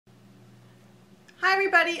Hi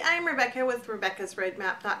everybody, I'm Rebecca with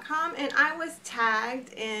RebeccasRoadmap.com, and I was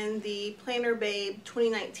tagged in the Planner Babe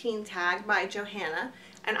 2019 tag by Johanna,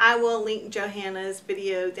 and I will link Johanna's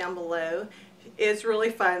video down below. It's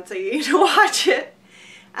really fun, so you need to watch it.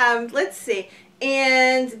 Let's see,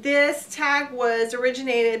 and this tag was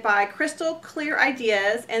originated by Krystal Klear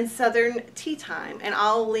Ideas and Southern Tea Time, and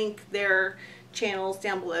I'll link their channels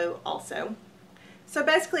down below also. So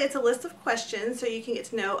basically it's a list of questions so you can get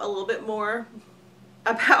to know a little bit more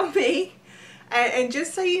about me, and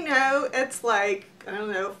just so you know, it's like, I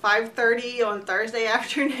don't know, 5:30 on Thursday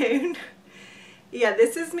afternoon. Yeah,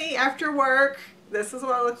 this is me after work. This is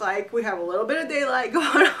what I look like. We have a little bit of daylight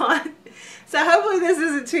going on, so hopefully this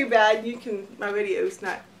isn't too bad. My video is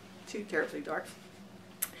not too terribly dark.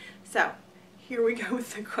 So here we go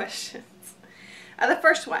with the questions. The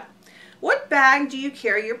first one: what bag do you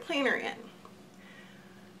carry your planner in?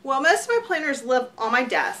 Well, most of my planners live on my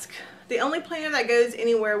desk. The only planner that goes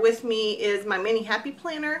anywhere with me is my mini happy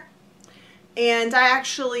planner, and I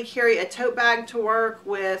actually carry a tote bag to work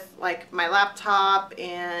with, like, my laptop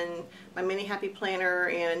and my mini happy planner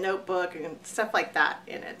and a notebook and stuff like that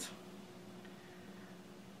in it.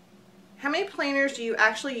 How many planners do you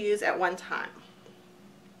actually use at one time?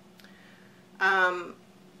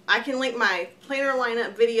 I can link my planner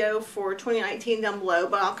lineup video for 2019 down below,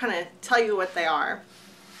 but I'll kind of tell you what they are.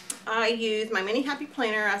 I use my mini happy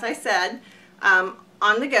planner, as I said,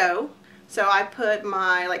 on the go. So I put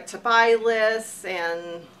my to buy lists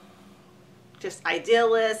and just idea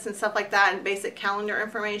lists and stuff like that, and basic calendar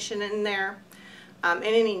information in there, and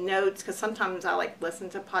any notes, because sometimes I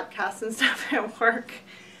listen to podcasts and stuff at work,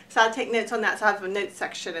 so I take notes on that. So I have a notes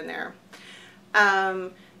section in there,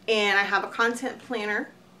 and I have a content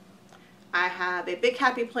planner. I have a big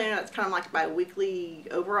happy planner that's kind of like my weekly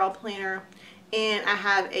overall planner. And I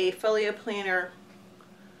have a folio planner,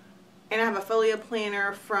 and I have a folio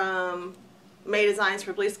planner from May Designs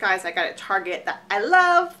for Blue Skies I got at Target that I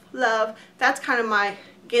love. That's kind of my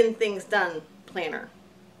getting things done planner.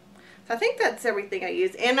 So I think that's everything I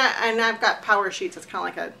use. And I've got power sheets. It's kind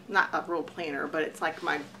of like not a real planner, but it's like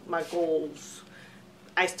my goals.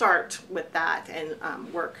 I start with that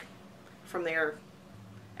and work from there.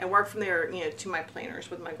 To my planners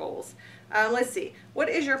with my goals. Let's see. What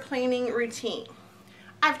is your planning routine?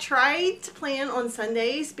 I've tried to plan on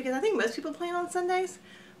Sundays because I think most people plan on Sundays.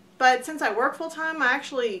 But since I work full time, I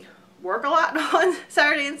actually work a lot on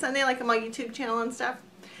Saturday and Sunday, like on my YouTube channel and stuff.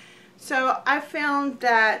 So I found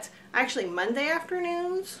that actually Monday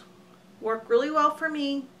afternoons work really well for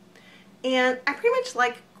me. And I pretty much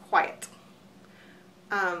like quiet.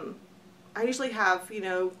 I usually have,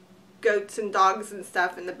 goats and dogs and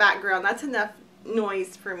stuff in the background. That's enough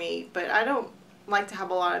noise for me, but I don't like to have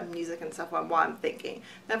a lot of music and stuff while I'm thinking.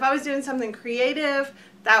 Now if I was doing something creative,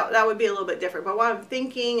 that would be a little bit different, but while I'm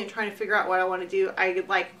thinking and trying to figure out what I want to do, I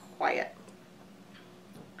like quiet.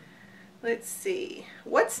 Let's see.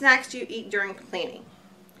 What snacks do you eat during planning?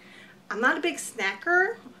 I'm not a big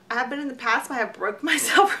snacker. I have been in the past, but I have broke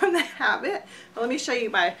myself from the habit. But let me show you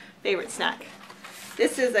my favorite snack.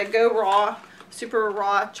 This is a Go Raw Super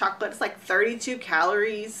Raw chocolate. It's like 32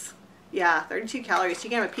 calories. Yeah, 32 calories. You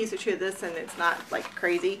can have a piece or two of this and it's not like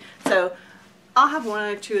crazy. So I'll have 1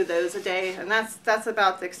 or 2 of those a day, and that's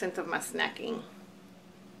about the extent of my snacking.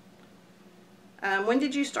 When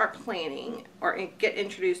did you start planning or get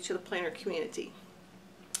introduced to the planner community?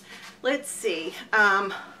 Let's see. I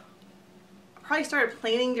probably started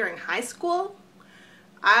planning during high school.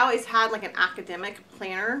 I always had like an academic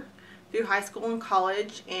planner through high school and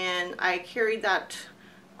college, and I carried that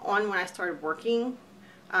on when I started working.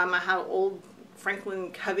 I had an old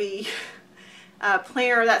Franklin Covey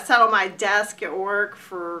planner that sat on my desk at work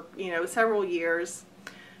for several years.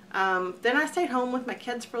 Then I stayed home with my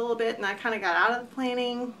kids for a little bit, and I kind of got out of the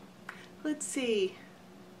planning. Let's see.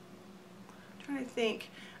 I'm trying to think.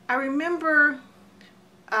 I remember,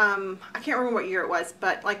 I can't remember what year it was,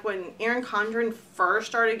 but like when Erin Condren first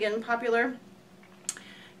started getting popular.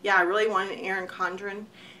 Yeah, I really wanted an Erin Condren,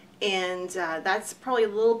 and that's probably a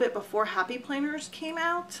little bit before Happy Planners came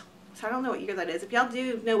out. So I don't know what year that is. If y'all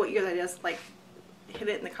do know what year that is, hit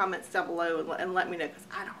it in the comments down below and let me know, because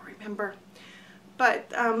I don't remember.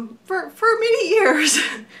 But for many years,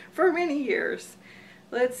 for many years.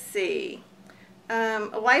 Let's see. A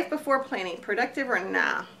life before planning, productive or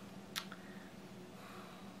nah?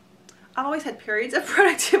 I've always had periods of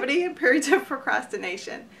productivity and periods of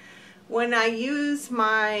procrastination. When I use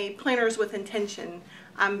my planners with intention,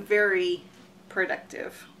 I'm very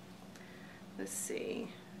productive. Let's see.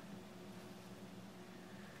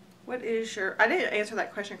 What is your, I didn't answer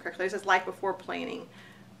that question correctly. It says life before planning.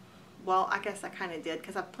 Well, I guess I kind of did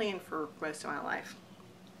because I've planned for most of my life.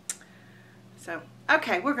 So,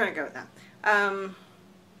 okay, we're going to go with that.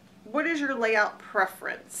 What is your layout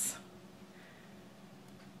preference?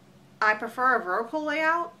 I prefer a vertical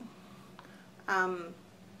layout. It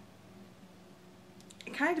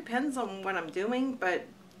kind of depends on what I'm doing, but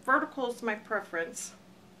vertical is my preference.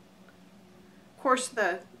 Of course,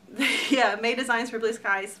 the May Designs for Blue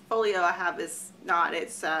Skies folio I have is not.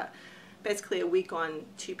 It's basically a week on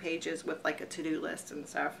 2 pages with like a to-do list and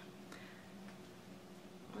stuff.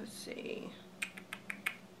 Let's see.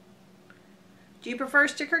 Do you prefer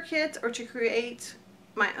sticker kits or to create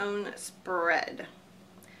my own spread?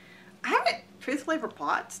 I haven't truthfully ever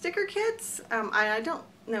bought sticker kits. I don't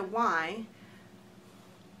know why.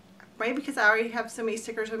 Maybe because I already have so many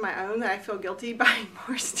stickers of my own that I feel guilty buying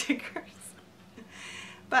more stickers.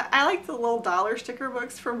 But I like the little dollar sticker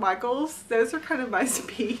books from Michaels. Those are kind of my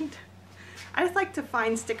speed. I just like to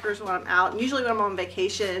find stickers when I'm out. And usually when I'm on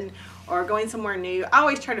vacation or going somewhere new, I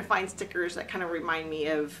always try to find stickers that kind of remind me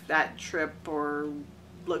of that trip or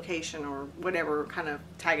location or whatever, kind of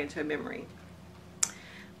tag into a memory.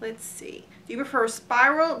 Let's see. Do you prefer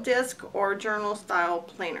spiral, disc, or journal style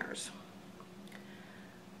planners?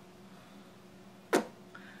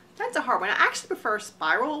 That's a hard one. I actually prefer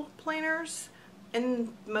spiral planners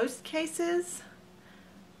in most cases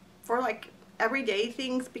for like everyday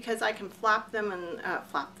things because I can flap them and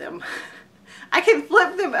I can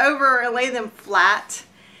flip them over and lay them flat,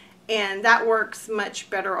 and that works much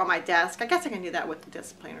better on my desk. I guess I can do that with the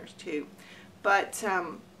disc planners too, but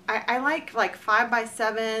I like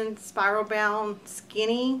 5x7 spiral bound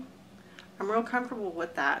skinny. I'm real comfortable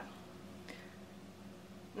with that.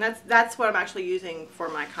 And that's what I'm actually using for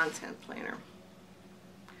my content planner.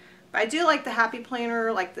 But I do like the Happy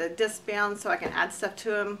Planner, like the disc bound, so I can add stuff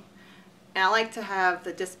to them. And I like to have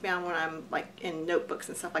the disc bound when I'm like in notebooks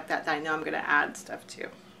and stuff like that I know I'm going to add stuff to.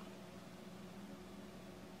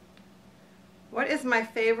 What is my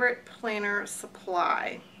favorite planner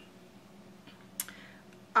supply?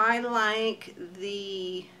 I like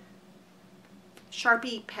the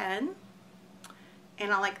Sharpie pen,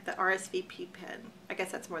 and I like the RSVP pen. I guess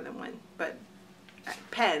that's more than one, but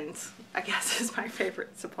pens, I guess, is my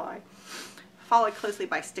favorite supply. Followed closely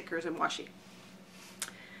by stickers and washi.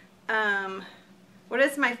 What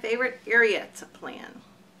is my favorite area to plan?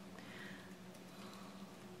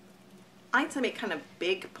 I like to make kind of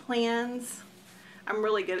big plans. I'm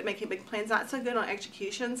really good at making big plans, not so good on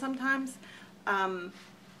execution sometimes.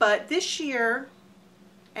 But this year,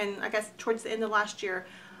 and I guess towards the end of last year,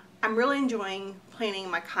 I'm really enjoying planning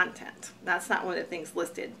my content. That's not one of the things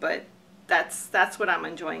listed, but that's what I'm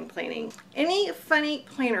enjoying planning. Any funny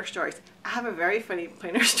planner stories? I have a very funny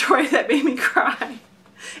planner story that made me cry.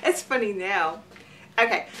 It's funny now.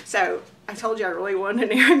 Okay, so I told you I really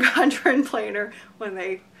wanted an Erin Condren planner when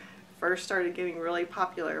they first started getting really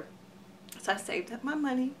popular. So I saved up my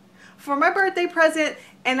money for my birthday present,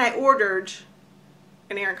 and I ordered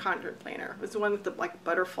an Erin Condren planner. It was the one with the like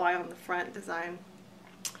butterfly on the front design.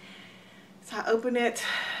 So I open it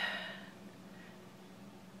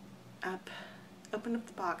up, open up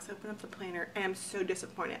the box, open up the planner, and I'm so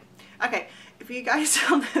disappointed. Okay, if you guys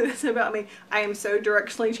don't know this about me, I am so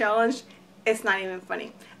directionally challenged, it's not even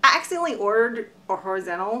funny. I accidentally ordered a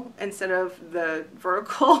horizontal instead of the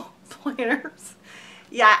vertical planners.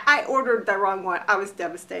 Yeah, I ordered the wrong one. I was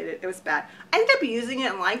devastated. It was bad. I ended up using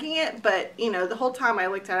it and liking it, but you know, the whole time I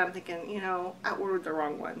looked at it, I'm thinking, you know, I ordered the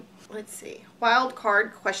wrong one. Let's see. Wild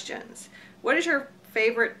card questions. What is your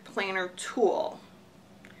favorite planner tool?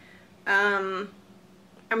 I'm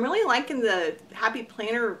really liking the Happy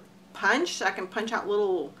Planner punch, so I can punch out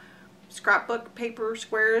little scrapbook paper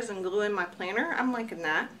squares and glue in my planner. I'm liking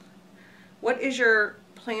that. What is your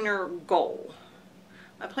planner goal?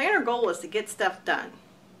 My planner goal is to get stuff done.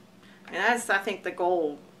 And that's, I think, the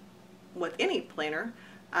goal with any planner.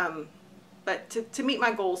 But to meet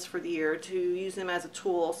my goals for the year, to use them as a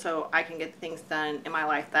tool so I can get things done in my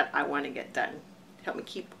life that I want to get done. Help me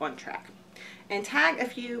keep on track. And tag a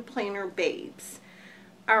few planner babes.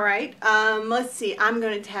 Alright, let's see. I'm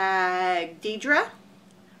going to tag Deidre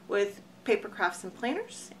with Paper Crafts and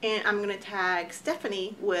Planners. And I'm going to tag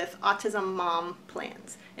Stephanie with Autism Mom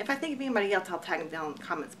Plans. If I think of anybody else, I'll tag them down in the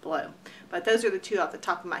comments below. But those are the two off the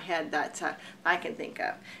top of my head that I can think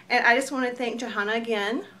of. And I just want to thank Johanna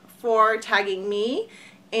again for tagging me,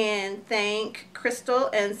 and thank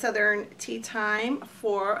Krystal and Southern Tea Time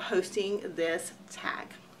for hosting this tag.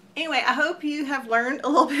 Anyway, I hope you have learned a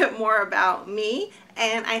little bit more about me,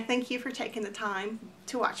 and I thank you for taking the time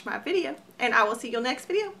to watch my video. And I will see you next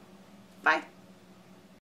video. Bye.